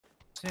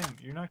Sam,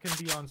 you're not gonna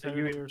be on So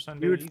Saturday or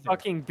Sunday you would either.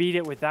 fucking beat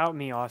it without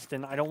me,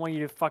 Austin. I don't want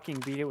you to fucking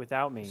beat it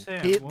without me.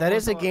 Sam, That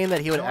is a game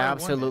that he would No, I won it.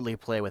 absolutely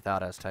play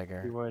without us, He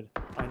Tiger. would.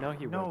 I know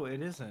he would. No,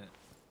 it isn't.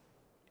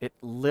 It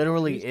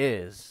literally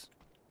is.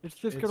 It's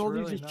just It's got all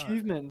really these not.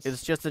 achievements.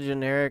 It's just a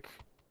generic...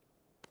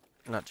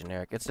 Not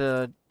generic. It's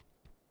one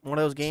of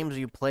those games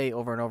you play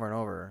over and over and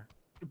over.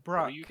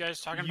 Brock, What are you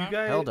guys talking you about?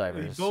 guys,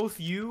 Helldivers. both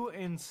you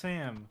and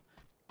Sam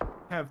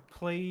have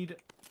played.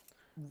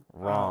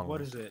 Wrong.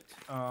 What is it?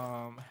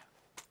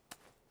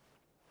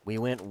 We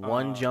went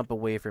one jump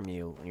away from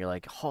you, and you're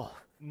like, oh,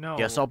 No.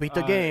 guess I'll beat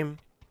the game.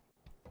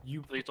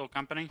 You. Lethal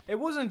Company? It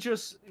wasn't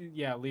just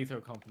Lethal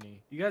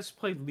Company. You guys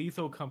played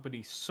Lethal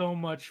Company so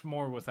much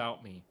more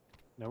without me.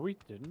 No, we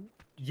didn't.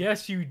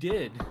 Yes, you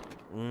did.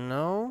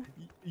 No?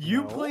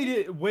 You No. played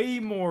it way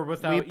more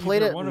without We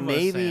played either it one of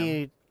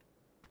maybe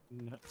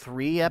No.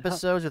 3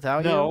 episodes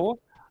without you? No.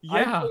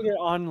 I us, Sam. played it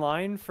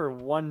online for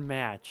one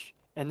match,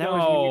 and that was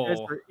when you guys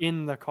No. were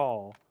in the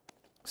call.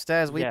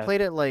 Staz, we Yes.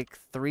 played it like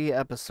 3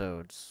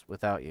 episodes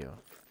without you.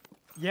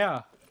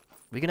 Yeah.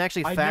 We can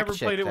actually I fact never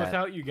check played it that.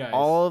 without you guys.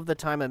 All of the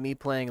time of me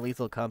playing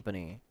Lethal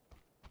Company.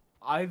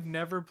 I've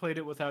never played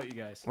it without you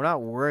guys. We're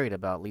not worried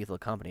about Lethal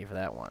Company for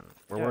that one.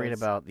 We're Yeah, worried it's-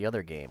 about the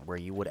other game where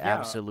you would Yeah.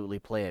 absolutely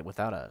play it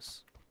without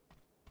us.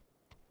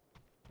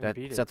 We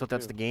beat it, That's what the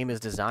too. game is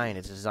designed.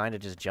 It's designed to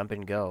just jump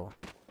and go.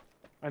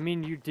 I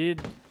mean, you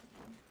did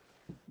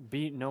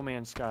beat No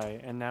Man's Sky,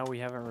 and now we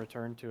haven't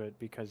returned to it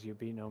because you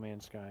beat No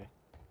Man's Sky.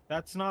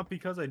 That's not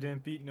because I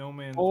didn't beat No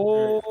Man's.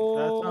 Oh,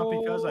 That's not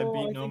because I I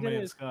beat No think it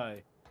Man's is.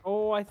 Sky.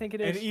 Oh, I think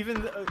it And is.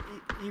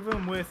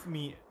 even with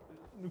me,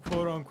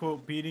 quote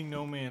unquote, beating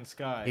No Man's He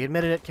Sky,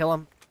 admitted it. Kill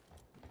him.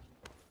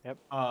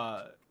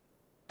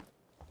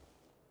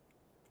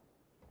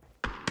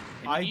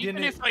 I Even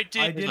didn't. if I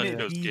did I touch didn't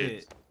those beat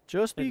kids. it.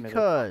 Just Admit it.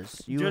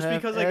 because you Just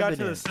have because I got to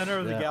the evidence center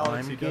of the that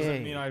galaxy I'm doesn't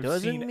gay mean I've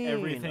doesn't seen mean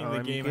everything the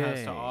I'm game has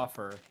to gay.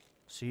 offer.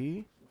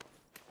 See?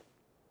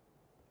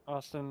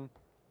 Austin,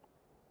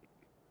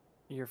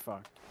 you're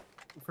fucked.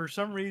 For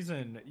some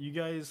reason, you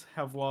guys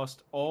have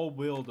lost all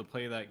will to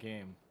play that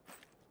game.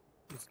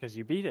 It's because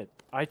you beat it.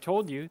 I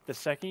told you the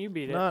second you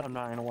beat it, Not I'm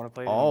not gonna want to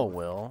play it. All anymore.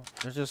 will.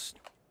 There's just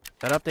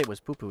that update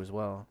was poo-poo as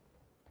well.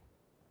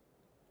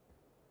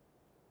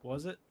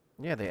 Was it?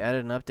 Yeah, they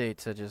added an update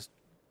to just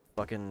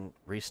fucking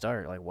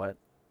restart. Like what?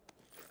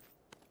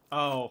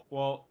 Oh,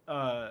 well,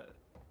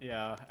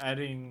 yeah,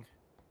 adding...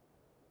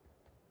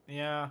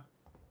 Yeah.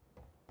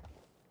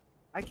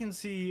 I can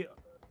see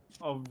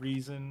a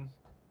reason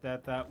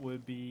that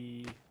would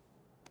be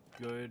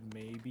good,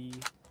 maybe.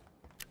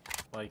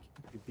 Like,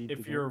 You beat the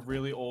if you're a game.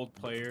 really old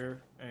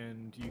player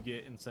and you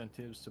get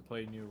incentives to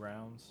play new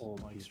rounds, Old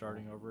like people.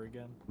 starting over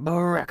again.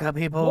 Baraka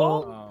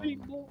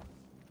people.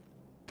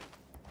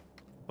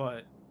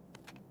 But,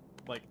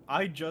 like,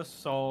 I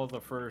just saw the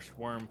first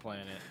worm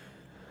planet.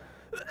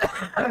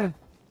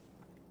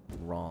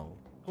 Wrong.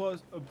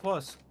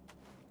 Plus,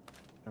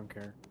 Don't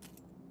care.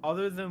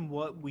 other than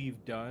what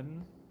we've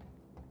done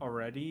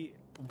already,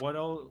 what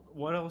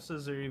else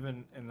is there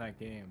even in that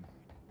game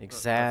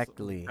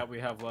Exactly. that we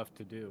have left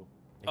to do?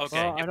 Okay,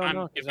 Well, I if don't I'm-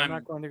 know, if because I'm I'm-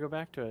 not going to go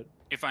back to it.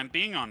 If I'm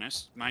being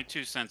honest, my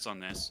 2 cents on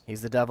this,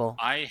 He's the devil.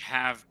 I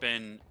have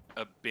been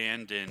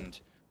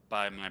abandoned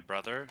by my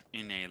brother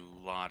in a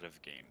lot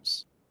of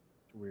games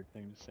It's a weird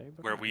thing to say,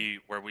 but where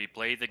alright. we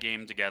play the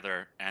game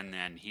together and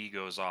then he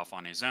goes off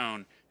on his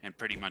own and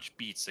pretty much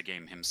beats the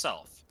game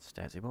himself.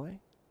 Stazzy boy.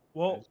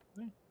 Well,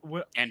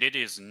 And it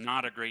is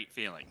not a great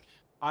feeling.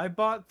 I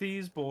bought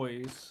these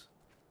boys.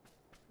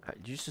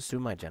 Did you just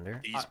assume my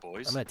gender? These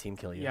boys. I'm gonna team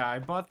kill you. Yeah, I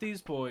bought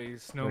these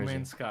boys. No Where is he?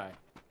 Man's Sky.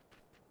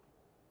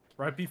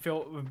 Right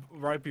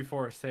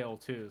before a sale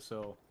too,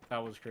 so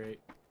that was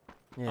great.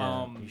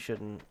 Yeah. You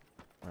shouldn't.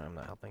 I'm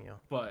not helping you.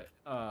 But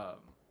I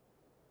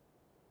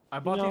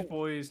bought these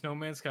boys, No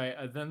Man's Sky,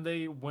 and then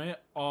they went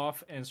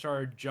off and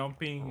started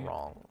jumping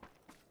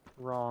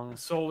Wrong.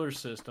 solar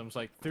systems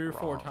like 3 or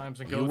 4 Wrong. times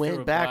and You go through went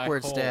a black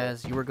backwards, hole.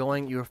 Staz. You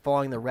were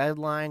following the red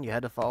line. You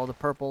had to follow the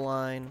purple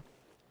line.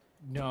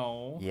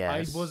 No,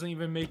 Yes. I wasn't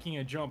even making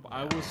a jump.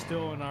 I was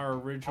still in our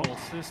original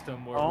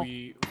system where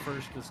we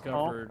first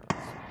discovered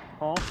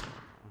Huh?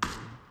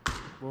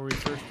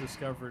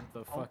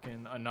 the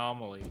fucking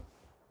anomaly.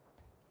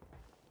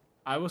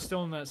 I was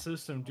still in that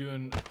system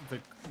doing the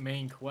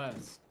main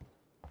quest.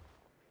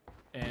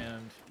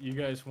 And you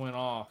guys went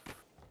off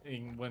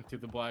and went through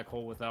the black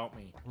hole without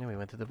me. Yeah, we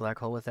went through the black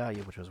hole without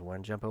you, which was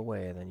 1 jump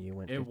away. And then you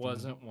went. It 50.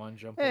 wasn't 1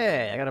 jump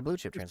Hey, away. I got a blue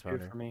chip It's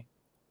weird transponder. for me.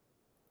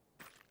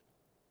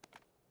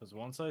 Because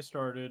once I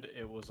started,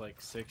 it was like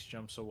 6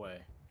 jumps away.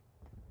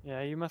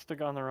 Yeah, you must have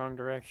gone the wrong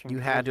direction. You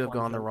 'cause had to it's have one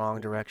gone the jump wrong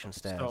away. direction,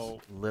 Staz.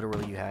 So-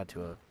 Literally, you had to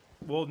have.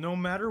 Well, no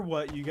matter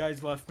what, you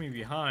guys left me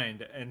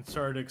behind and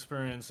started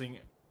experiencing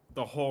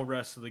the whole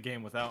rest of the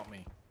game without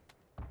me.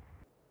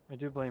 I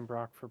do blame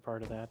Brock for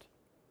part of that.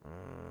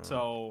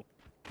 So,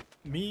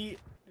 me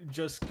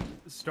just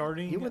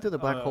starting. You went through the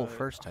black hole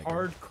first, Tiger.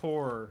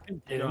 Hardcore.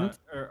 didn't.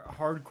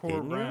 Hardcore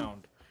Didn't you?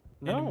 round.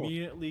 No. And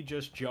immediately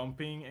just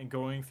jumping and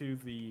going through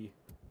the.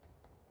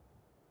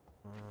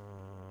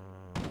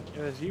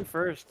 It was you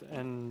first,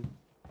 and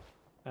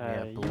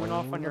Yeah, you went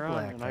off blame on the your own,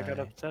 black and I got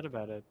guy. upset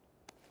about it.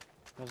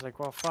 I was like,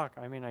 well, fuck.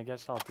 I mean, I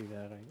guess I'll do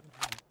that.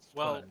 It's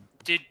Well,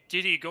 fine.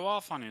 did he go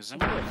off on his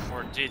own,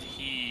 or did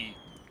he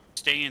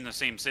stay in the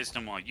same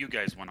system while you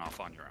guys went off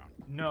on your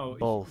own? No,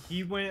 Both.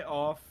 he went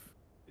off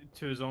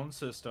to his own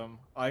system.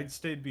 I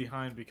stayed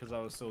behind because I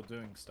was still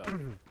doing stuff,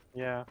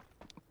 Yeah.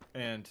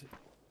 and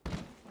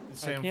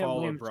Sam can't blame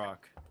followed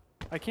Brock.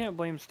 I can't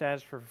blame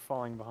Stas for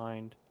falling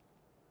behind.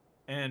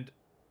 And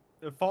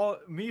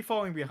me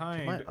falling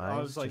behind, I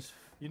eyes was like, just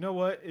you know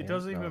what? It Yeah,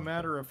 doesn't no, even okay.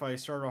 matter if I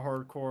start a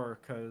hardcore,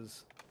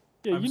 because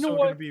Yeah, I'm you know still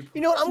what? gonna be.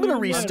 You know what? I'm gonna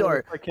Doesn't matter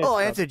restart. if I catch Oh,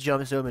 I have up. to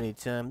jump so many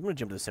times. I'm gonna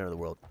jump to the center of the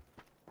world.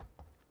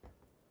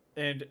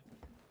 And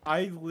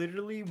I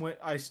literally went.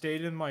 I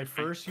stayed in my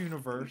first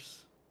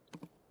universe,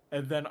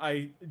 and then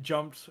I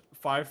jumped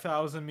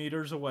 5,000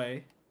 meters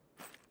away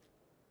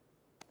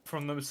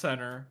from the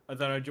center, and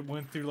then I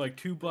went through like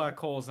 2 black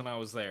holes, and I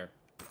was there.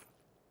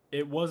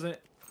 It wasn't.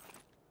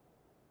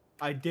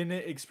 I didn't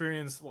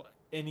experience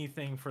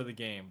anything for the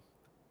game.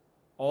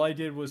 All I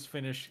did was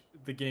finish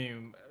the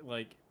game.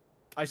 Like,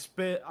 I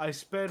sped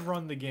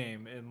run the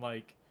game in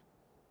like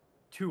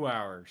 2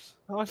 hours.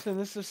 Austin,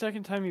 this is the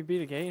second time you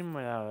beat a game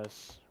without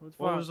us. What the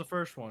What fuck? was the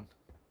first one?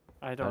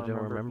 I don't don't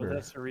remember, remember. but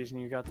that's the reason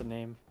you got the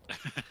name.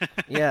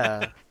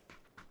 Yeah.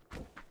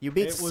 You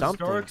beat It was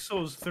something. Dark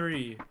Souls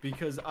 3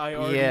 because I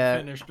already Yeah,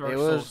 finished Dark it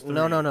Souls was 3.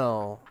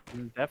 no.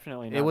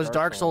 Definitely not It was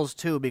Dark Souls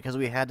 2 because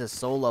we had the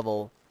soul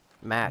level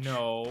match.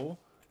 No.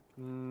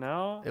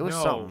 No. It was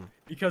no, something.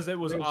 because it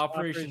was It was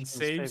Operation Operation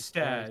Save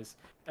Save Staz,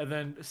 and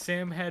then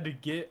Sam had to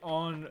get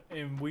on,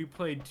 and we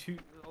played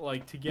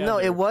together. No,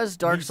 it was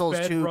Dark We Souls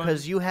sped 2 run-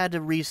 because you had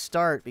to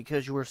restart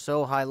because you were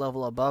so high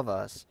level above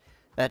us.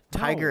 That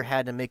Tiger No.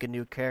 had to make a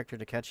new character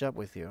to catch up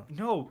with you.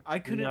 No, I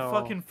couldn't No.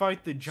 fucking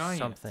fight the giant.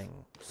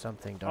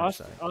 Something dark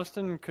side.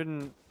 Austin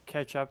couldn't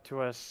catch up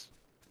to us.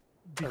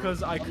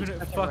 Because I couldn't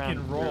second fucking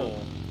round roll.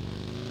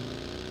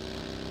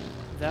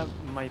 That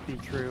might be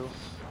true.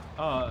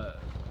 I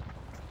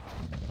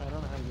don't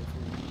know how to get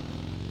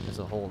through. There's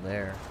a hole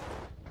there.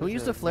 Who There's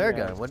used a- the flare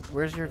yeah. gun?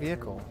 Where's your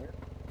vehicle?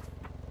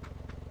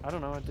 I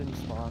don't know. It didn't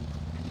spawn.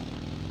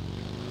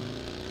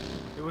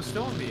 It was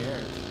still in the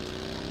air.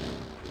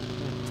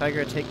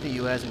 Tiger, take the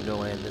US and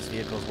go in. This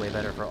vehicle's way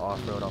better for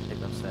off-road. I'll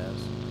pick up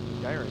Stabs.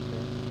 Guy right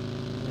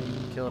there. You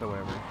can kill it or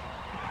whatever.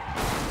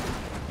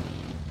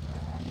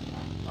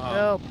 Um,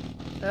 Help!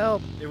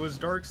 Help! It was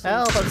Dark Souls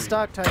Help! I'm 3.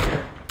 stuck,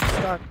 Tiger.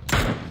 Stuck.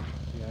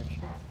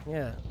 Reaction.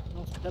 Yeah.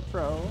 Oh, step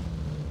pro.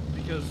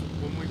 Because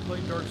when we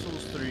played Dark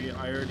Souls 3,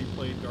 I already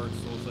played Dark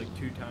Souls like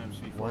 2 times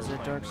before. Was it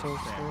playing Dark with Souls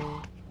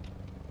Sam.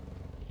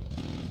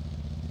 3?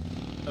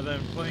 And then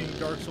playing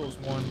Dark Souls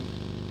 1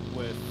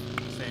 with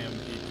Sam,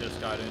 he just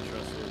got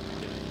interested.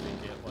 He didn't even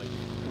get like.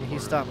 He quarter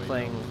stopped way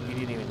playing. down the He thing.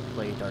 didn't even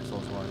play Dark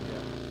Souls 1. Yeah.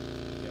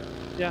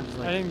 Yeah, It's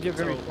like- I didn't get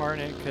very so- far in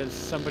it because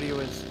somebody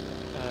was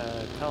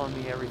telling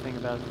me everything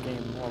about the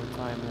game all the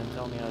time and then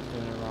telling me I was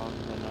doing it wrong,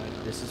 and then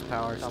I. This is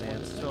power Stop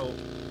stance. So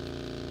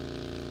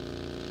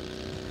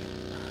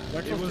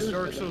Dark it Souls was 2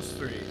 Dark is Souls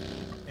 3,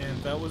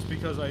 and that was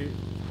because I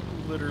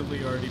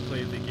literally already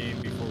played the game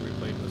before we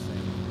played with Sam.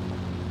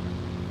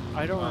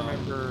 I don't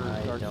remember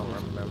I Dark don't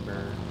Souls.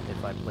 remember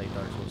if I played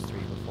Dark Souls 3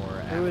 before or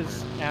It after.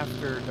 was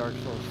after Dark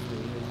Souls 3.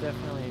 It was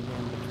definitely a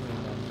game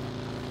between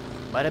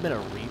them. Might have been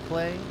a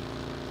replay.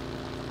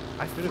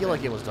 I Could've feel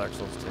like been. it was Dark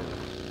Souls 2.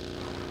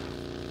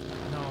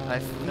 No, I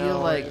feel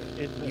No, like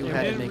we you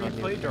had to didn't make a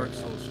new replay Dark character.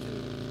 Souls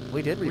 2.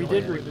 We did replay We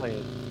did it. replay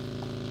it.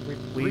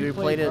 We replayed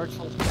replayed it- Dark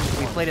Souls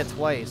We once. played it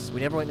twice.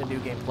 We never went into New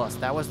Game Plus.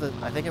 That was the.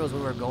 I think it was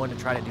when we were going to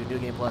try to do New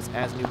Game Plus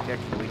as new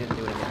character. But we didn't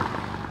do it again.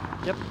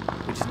 Yep.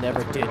 We just never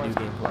That's what did it New was.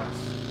 Game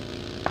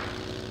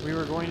Plus. We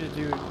were going to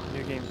do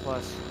New Game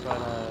Plus, but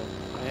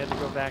I had to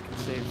go back and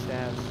save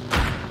Stabs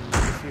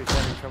because he was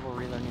having trouble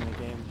relearning the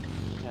game,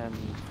 and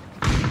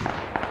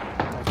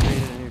I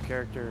created a new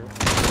character.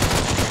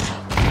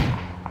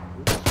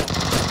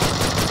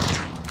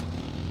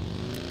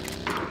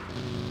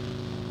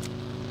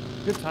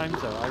 Good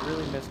times though. I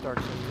really missed Dark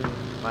Souls 2.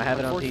 I have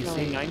it on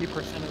Unfortunately, PC.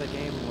 90% of the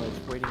game was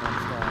waiting on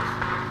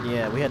Stabs.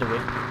 Yeah, we had to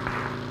wait.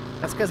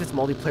 That's because it's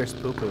multiplayer's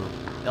poo-poo.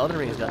 Elden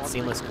Ring's got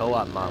seamless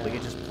co-op mod. We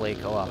could just play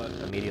co-op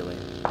immediately.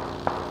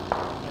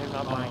 I am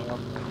not buying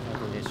Elden Ring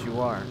ever. Yes,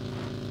 you are.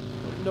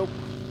 Nope.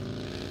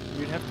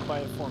 You'd have to buy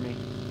it for me.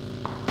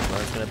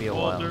 Well, it's gonna be a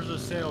Well, while. there's a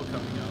sale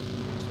coming up,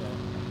 so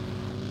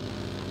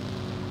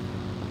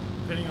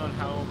depending on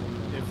how,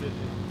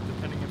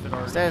 depending if it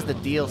already. Says the goes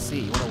on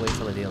DLC. You want to wait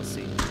till the DLC.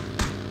 sale.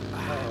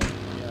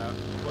 Yeah,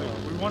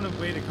 we want to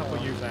wait a couple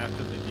years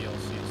after the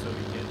DLC so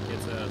he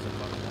gets it as a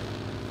bundle.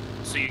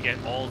 So you get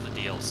all the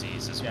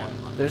DLCs as Yeah.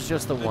 one month, There's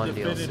just the one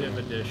definitive DLC.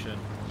 edition,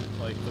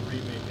 like the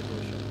remake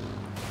edition.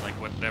 like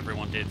what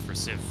everyone did for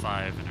Civ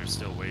 5 and are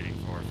still waiting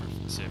for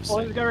Civ 6. Oh,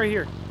 there's a guy right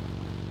here.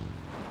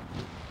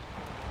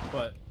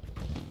 But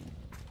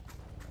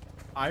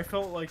I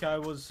felt like I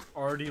was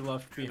already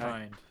left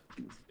behind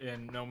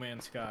in No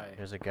Man's Sky.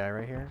 There's a guy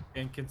right here.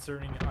 And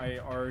concerning I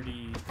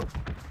already,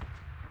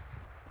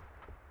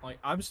 like,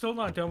 I'm still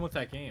not done with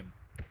that game.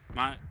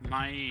 My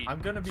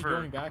I'm gonna be for,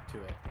 going back to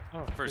it.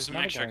 Oh, for there's some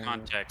another extra guy in here.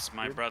 context,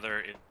 my Weird.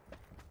 brother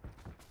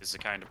is the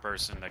kind of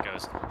person that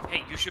goes,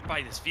 "Hey, you should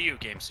buy this video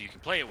game so you can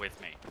play it with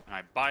me." And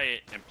I buy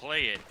it and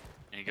play it,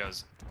 and he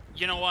goes,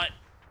 "You know what?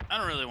 I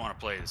don't really want to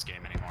play this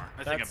game anymore.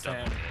 I think I'm That's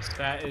done Sam. with this."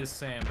 That is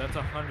Sam. That's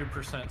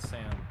 100%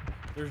 Sam.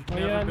 There's Oh,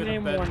 never yeah, been a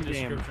name better one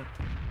game. description.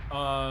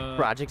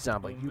 Project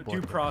Zombie. You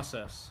Due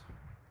process.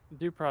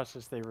 Due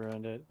process, they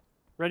ruined it.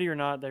 Ready or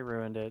not, they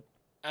ruined it.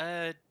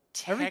 Uh,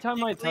 Every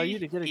time I tell you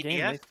to technically, get a game,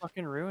 they EDF?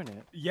 fucking ruin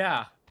it.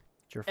 Yeah.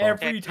 It's your fault.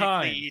 Every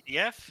time. Technically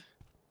EDF?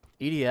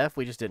 EDF,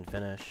 we just didn't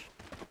finish.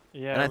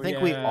 Yeah, And I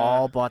think we Yeah.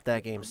 all bought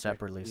that game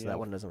separately, so that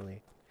one doesn't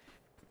really.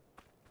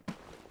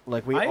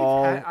 Like we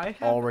all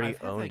already I've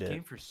had owned that it.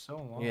 game for so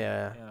long.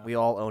 Yeah, we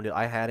all owned it.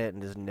 I had it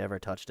and just never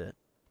touched it.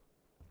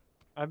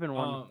 I've been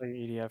wanting to play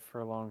EDF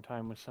for a long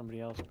time with somebody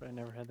else, but I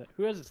never had that.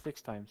 Who has it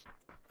 6 times?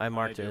 I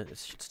marked do. it. It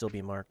should still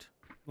be marked.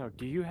 No,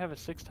 do you have a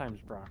 6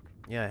 times, Brock?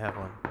 Yeah, I have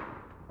one.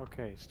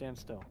 Okay, stand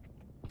still.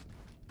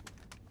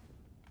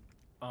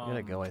 I'm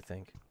gonna go, I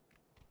think.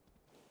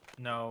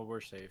 No,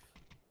 we're safe.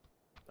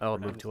 Oh, it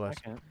Wait moved a to us.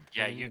 second.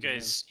 Yeah, I you need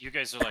to-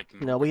 guys are like.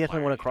 No, we have to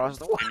Markiplier. run across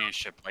You the wall.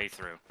 finish a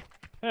playthrough.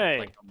 Hey,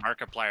 Like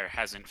Markiplier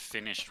hasn't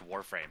finished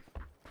Warframe.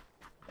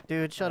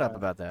 Dude, shut up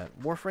about that.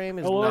 Warframe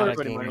is hello not a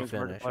everybody, game my you name's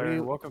finish.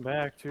 Markiplier. Welcome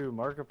back to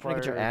Markiplier. Can I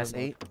get your ass the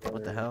ate?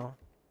 What the Markiplier. hell?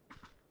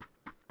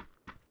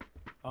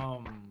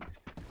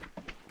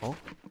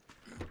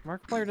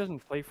 Markiplier doesn't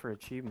play for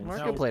achievements.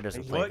 Markiplier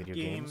doesn't play What video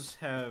games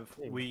have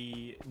Hey.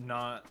 we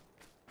not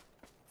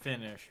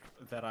finished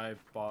that I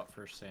bought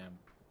for Sam?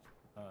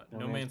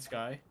 No Man's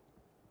Sky.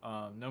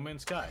 No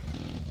Man's Sky.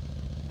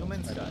 No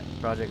Man's Sky.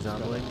 Project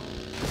Zombie.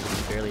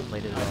 Barely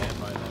played it I at all.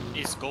 didn't buy that.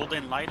 Is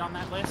Golden Light on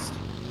that list?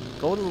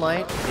 Golden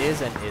Light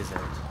is and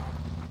isn't.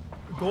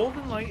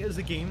 Golden Light is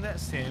a game that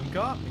Sam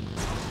got me.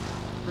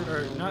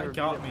 Or not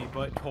got me,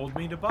 but told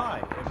me to buy.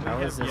 And we How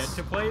have is yet this?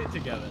 to play it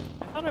together.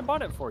 I thought I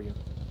bought it for you.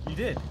 You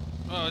did.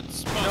 Oh,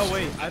 it's. No,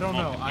 wait, I don't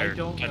know. I Multiplayer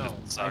don't kinda know.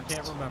 I sucks.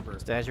 can't remember.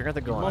 Stas, you're gonna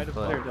have to go on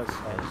Multiplayer foot. does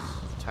suck.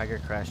 because Tiger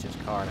crashed his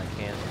car and I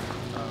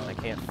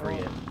can't free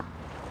it.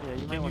 Yeah,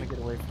 you might Can want you- to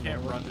get away from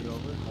can't that. run it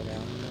over? Bug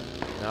out.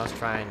 And I was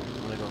trying.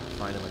 I'm gonna go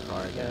find him a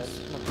car, I Yeah, guess.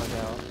 it's gonna bug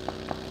out.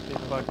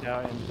 It bugged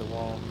out into the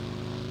wall.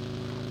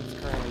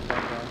 It's currently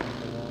bugged out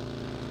into the wall.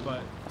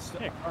 But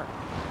Hey, car.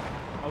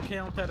 I'll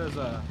count that as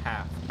a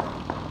half.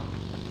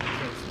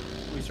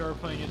 Because we started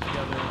playing it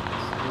together.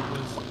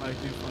 I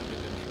do find it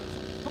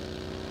interesting.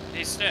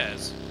 Hey,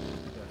 Staz,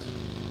 Yes.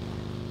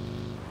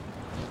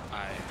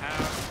 I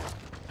have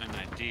an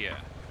idea.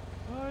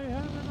 I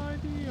have an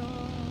idea.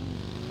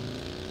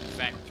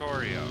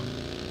 Factorio.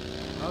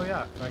 Oh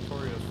yeah,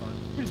 Factorio's fun.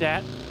 Who's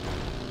that?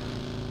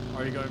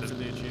 Are you going for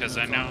the achievement? Because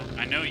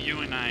I know you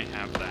and I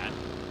have that.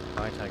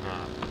 Bye, Tiger.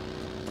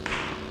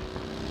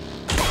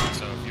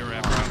 So if you're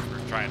ever up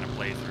for trying to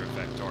play through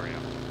Factorio,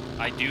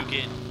 I do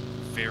get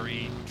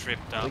very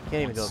tripped up. We can't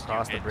even go once you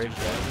across the get bridge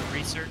to yet. the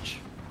research,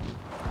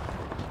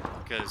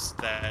 because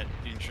that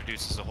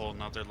introduces a whole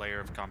nother layer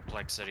of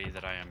complexity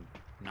that I am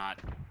not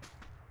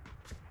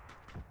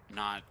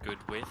good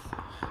with.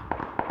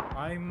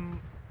 I'm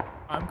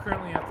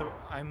currently at the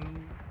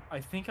I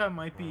think I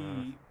might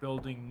be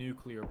building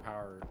nuclear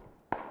power.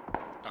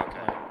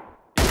 Okay.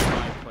 In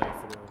my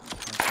playthrough.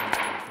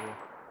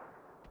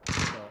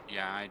 So,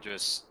 Yeah, I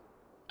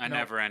No.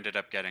 never ended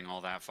up getting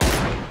all that far.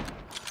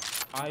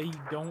 I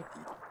don't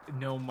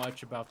know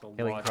much about the Yeah, we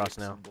can logic cross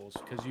now. symbols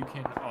because you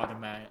can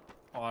automate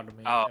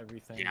Oh,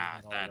 everything. Yeah,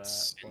 and all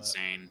that's that, but-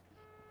 insane.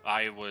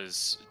 I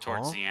was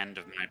towards Huh? the end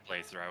of my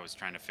playthrough. I was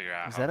trying to figure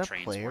out Is how that a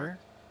trains player? work.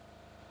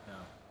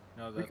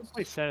 No, We that's can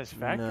play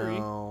Satisfactory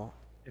No,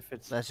 if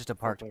it's. that's just a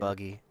parked player.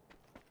 buggy.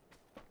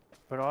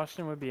 But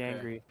Austin would be Okay.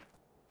 angry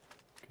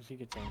because he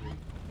gets angry.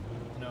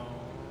 no.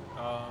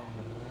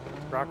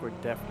 Brock would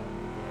definitely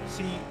be angry.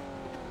 See,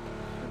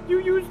 You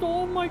used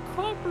all my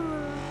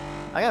copper.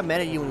 I got mad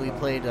at you when we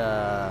played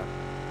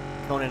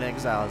Conan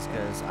Exiles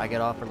because I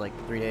get off for like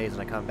 3 days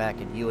and I come back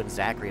and you and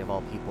Zachary of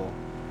all people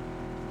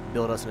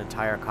build us an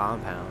entire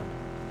compound.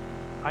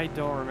 I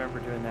don't remember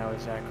doing that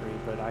with Zachary,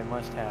 but I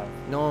must have.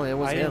 No, it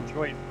was I him.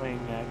 enjoyed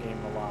playing that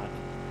game a lot.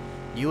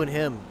 You and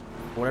him.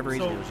 For whatever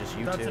reason, so it was just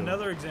you that's two.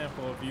 another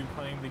example of you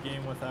playing the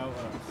game without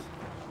us.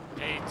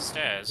 Hey,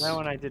 Staz, That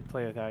one I did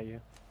play without you.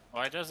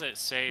 why does it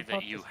say thought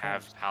that you this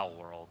have was- Pal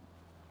World?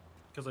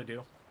 Because I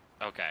do.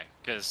 Okay,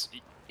 because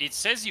it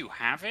says you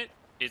have it.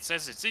 It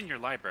says it's in your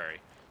library,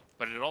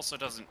 but it also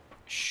doesn't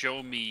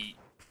show me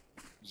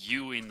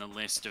you in the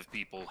list of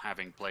people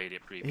having played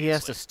it previously. He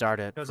has to start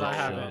it. Because for I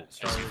sure. haven't Because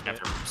started you've it.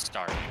 never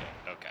started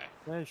it. Okay.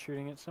 That is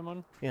shooting at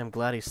someone. Yeah, I'm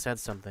glad he said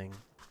something.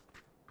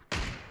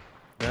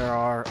 There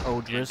are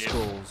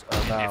O'Driscolls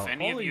If about.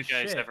 any of Holy you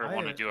guys shit, ever I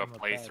want to do a am a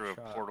bad playthrough of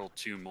shot. Portal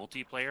 2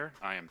 multiplayer,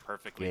 I am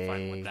perfectly fine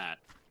Yay. with that.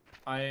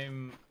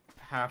 I'm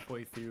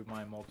halfway through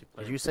my multiplayer.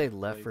 Did you say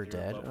Left 4 playthrough,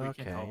 Dead? but we can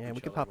Okay, help yeah, we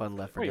each could other pop with on it.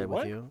 Left 4 Wait, Dead what?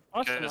 with you.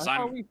 Austin, I Because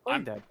thought we played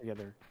I'm- that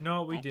together.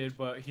 No, we did,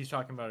 but he's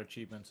talking about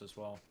achievements as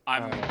well.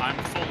 I'm Alright.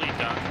 I'm fully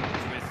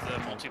done with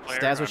the multiplayer.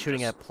 Stas was I'm shooting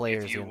just- at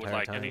players if you the would entire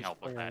like any time.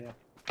 help with Oh, that. yeah.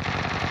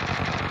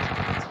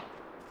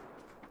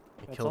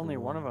 That's killed only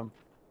one of them.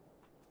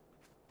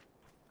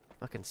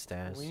 Fucking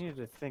Stas. We need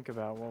to think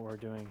about what we're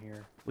doing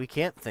here. We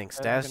can't think. I'm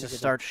Stas gonna just get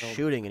starts killed.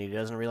 shooting and he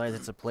doesn't realize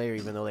it's a player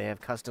even though they have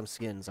custom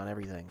skins on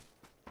everything.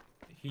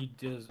 He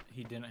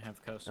didn't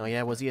have custom. Oh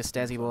yeah, was he a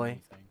skins Stazzy on boy?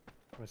 anything.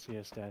 Was he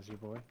a Stazzy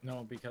boy?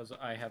 No, because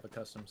I have a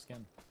custom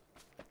skin.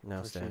 No,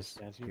 Was he a Stas.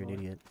 Stazzy You're an boy?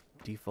 idiot.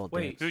 Default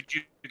Wait. dex. Who'd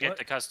you get What?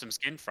 the custom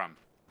skin from?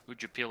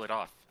 Who'd you peel it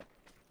off?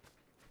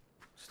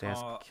 Stas.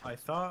 I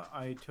thought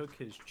I took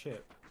his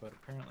chip, but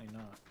apparently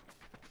not.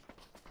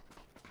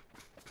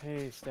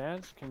 Hey,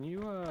 Stas, can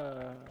you,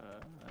 shut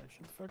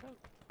the fuck up?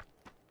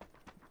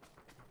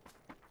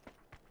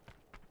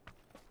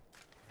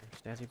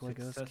 Stazzy boy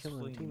goes killing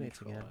Successfully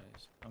teammates again.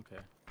 neutralized.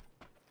 Okay.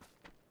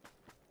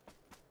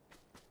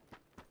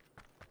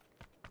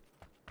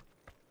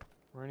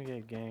 We're gonna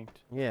get ganked.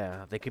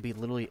 Yeah, they could be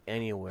literally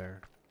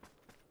anywhere.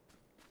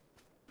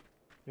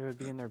 It would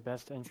be in their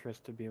best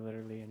interest to be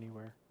literally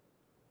anywhere.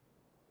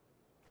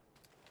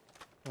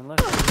 Unless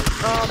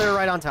Oh, they're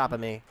right on top of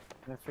me.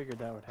 I figured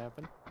that would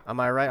happen. On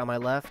my right, on my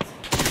left.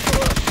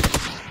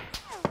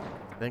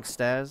 Thanks,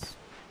 Stas.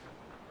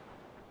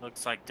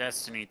 Looks like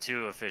Destiny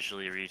 2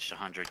 officially reached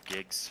 100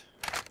 gigs.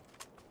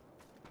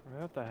 I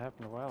thought that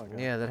happened a while ago.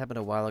 Yeah, that happened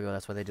a while ago.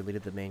 That's why they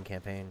deleted the main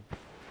campaign.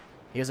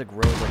 He has a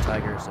Groza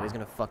Tiger, so he's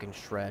gonna fucking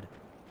shred.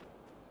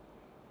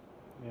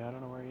 Yeah, I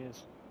don't know where he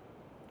is.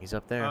 He's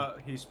up there.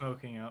 He's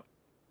smoking up.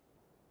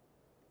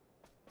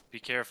 Be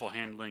careful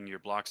handling your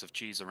blocks of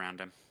cheese around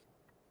him.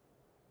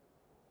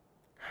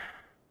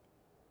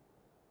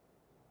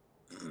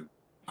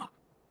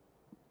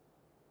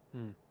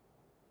 Hmm.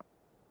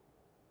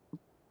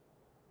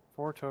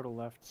 4 total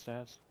left,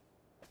 Stas.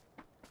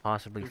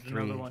 Possibly There's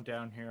 3. another one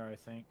down here, I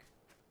think.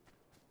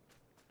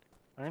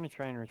 I'm gonna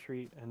try and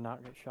retreat and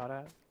not get shot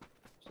at.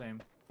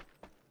 Same.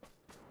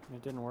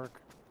 It didn't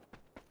work.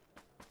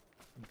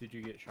 Did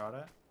you get shot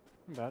at?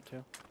 I'm about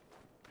to.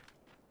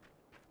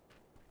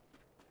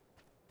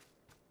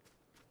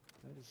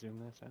 Let's zoom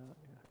this out.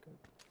 Yeah, good.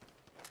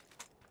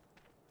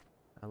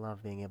 I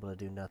love being able to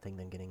do nothing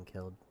than getting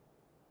killed.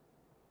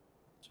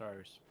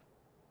 Sorry.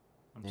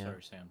 I'm Yeah.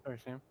 sorry, Sam. Sorry,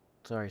 Sam.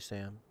 Sorry,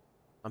 Sam.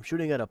 I'm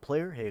shooting at a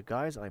player. Hey,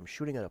 guys, I'm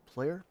shooting at a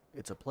player.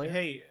 It's a player.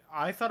 Hey,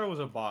 I thought it was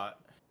a bot.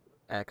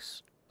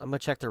 X. I'm gonna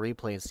check the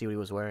replay and see what he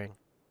was wearing.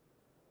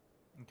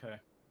 Okay.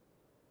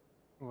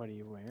 What are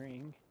you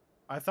wearing?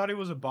 I thought he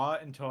was a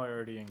bot until I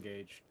already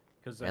engaged.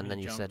 Because then, And then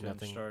he you jumped said and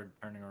nothing. started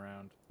turning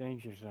around.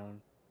 Danger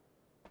zone.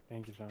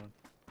 Danger zone.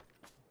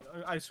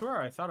 I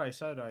swear, I thought I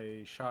said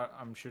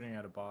I'm shooting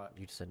at a bot.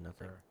 You just said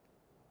nothing.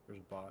 There's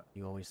a bot.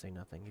 You always say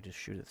nothing. You just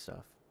shoot at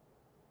stuff.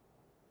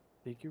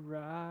 Take you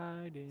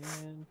right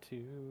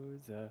into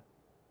the...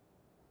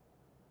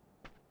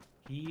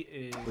 He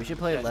is... We should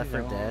play That's Left 4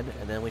 wrong. Dead,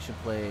 and then we should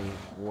play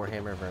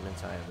Warhammer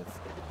Vermintide with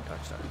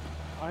Darkstar.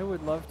 I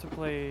would love to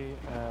play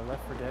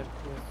Left 4 Dead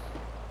with...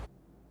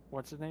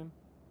 What's his name?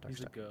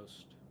 He's a Darkstar.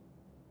 ghost.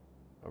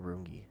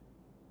 Arungi.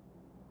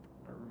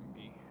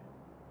 Arungi.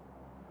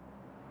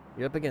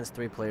 You're up against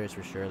 3 players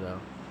for sure, though.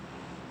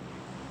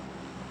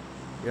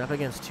 You're up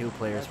against 2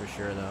 players for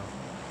sure, though.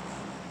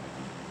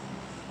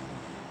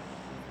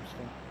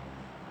 Interesting.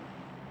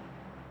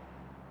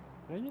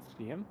 Did I just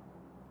see him?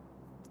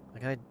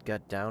 That guy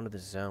got down to the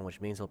zone,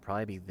 which means he'll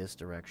probably be this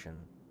direction.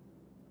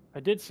 I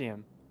did see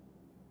him.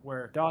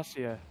 Where?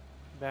 Dacia.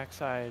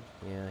 Backside.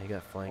 Yeah, he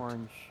got flanked.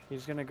 Orange.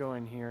 He's gonna go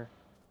in here.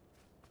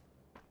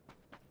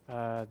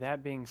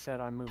 That being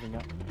said, I'm moving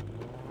up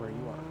where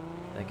you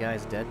are. That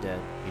guy's dead.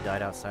 He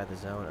died outside the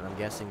zone, and I'm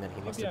guessing that he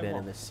must Maybe have I been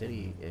in won't. the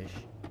city-ish.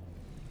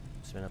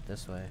 Just been up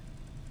this way.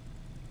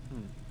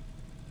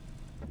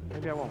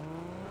 Maybe I won't.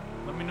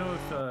 Let me know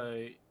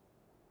if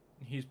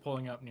he's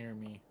pulling up near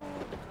me.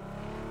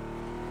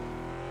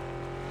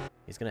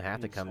 He's gonna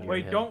have to He's, come near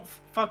Wait, him. don't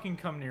fucking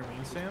come near me,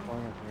 Sam.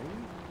 Pulling up near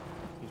you?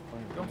 He's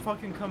pulling up Don't near you.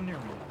 fucking come near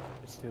me.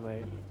 It's too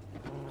late.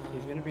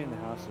 He's gonna be in the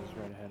houses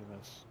right ahead of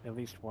us. At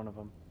least one of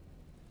them.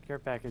 Care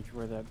package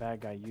where that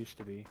bad guy used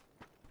to be.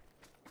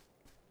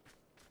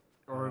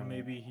 Or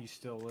maybe he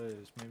still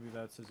is. Maybe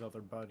that's his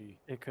other buddy.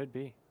 It could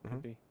be.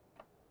 Could be.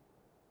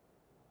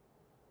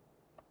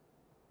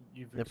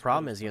 The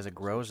problem is he has a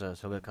exposed Groza,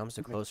 so if it comes to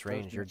You've close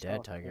range, exposed you're dead,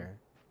 yourself, yeah. Tiger.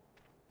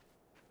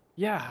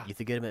 Yeah. You have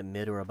to get him at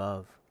mid or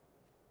above,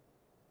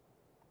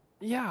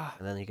 Yeah.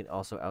 and then he can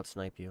also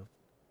outsnipe you.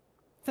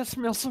 That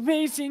smells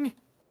amazing.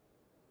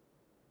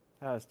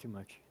 That was too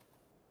much.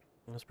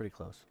 That's pretty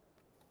close.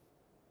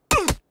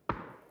 Ouch.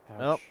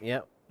 Oh,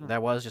 yep. Hmm.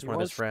 That was just He one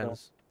of his was still-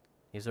 friends.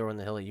 He's over in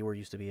the hill that you were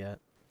used to be at.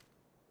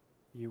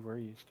 You were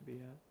used to be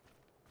at.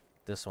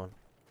 This one.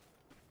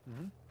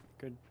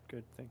 Good,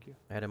 good, thank you.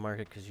 I had to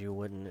mark it because you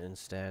wouldn't, and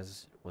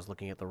Staz was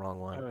looking at the wrong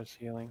I one. was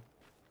healing.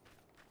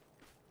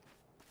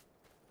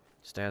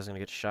 Staz is gonna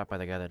get shot by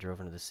the guy that drove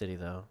into the city,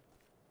 though.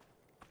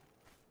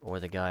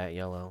 Or the guy at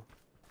yellow.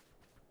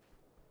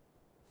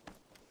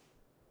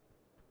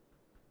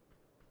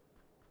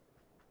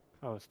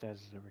 Oh, Staz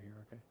is over here,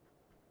 okay.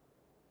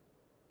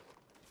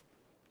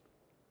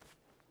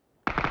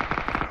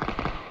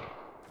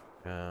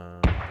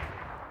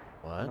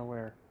 What? I don't know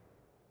where.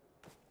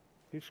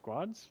 2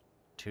 squads?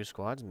 2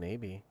 squads,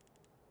 maybe.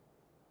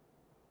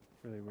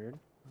 Really weird.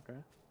 Okay.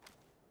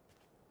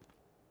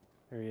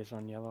 There he is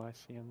on yellow. I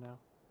see him now.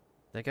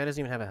 That guy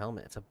doesn't even have a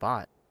helmet. It's a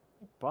bot.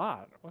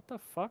 Bot? What the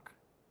fuck?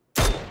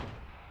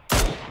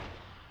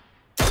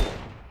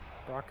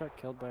 Brock got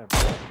killed by a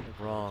bot.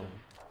 Wrong.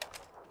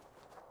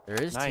 There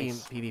is team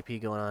Nice.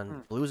 PvP going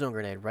on. Blue zone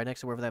grenade, right next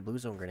to wherever that blue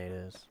zone grenade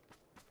is.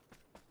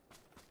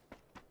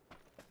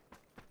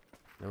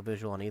 No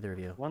visual on either of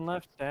you. One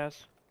left,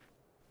 Stas.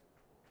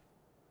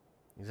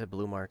 He's at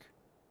blue mark.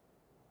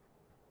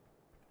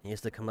 He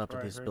has to come up to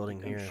where I this heard building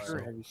the here. gunshot. So.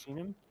 Have you seen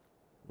him?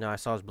 No, I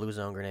saw his blue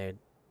zone grenade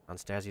on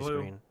Stasi's Blue.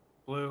 screen.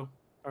 Blue.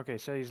 Okay,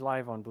 so he's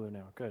live on blue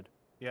now. Good.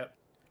 Yep.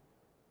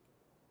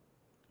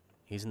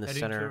 He's in the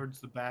Heading center.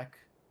 towards the back.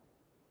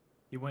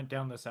 He went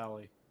down this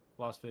alley.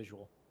 Lost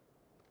visual.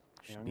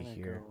 Okay, Should I'm be gonna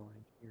here. go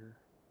in here.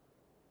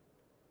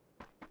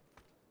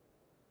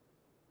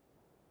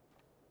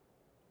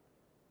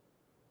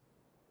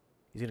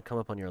 He's gonna come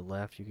up on your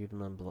left. You give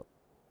him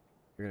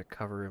you're gonna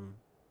cover him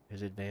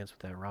his advance with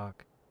that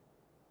rock.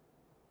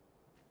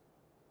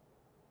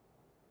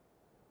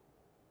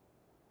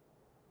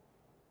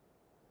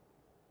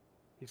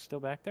 He's still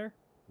back there?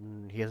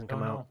 He hasn't Oh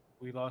come out. no,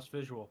 we lost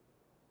visual.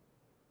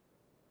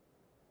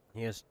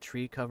 He has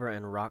tree cover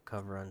and rock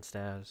cover on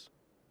Stas.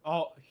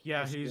 Oh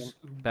yeah, Just he's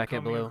back at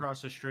coming blue.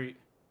 across the street.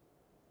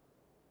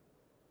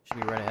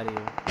 Should be right ahead of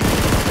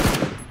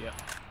you.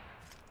 Yep.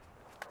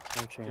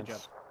 No chance.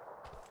 job.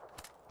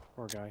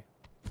 Poor guy.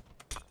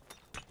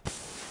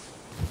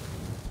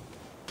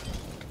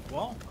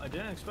 Well, I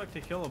didn't expect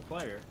to kill a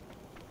player.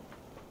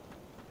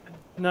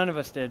 None of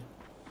us did.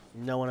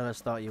 No one of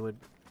us thought you would.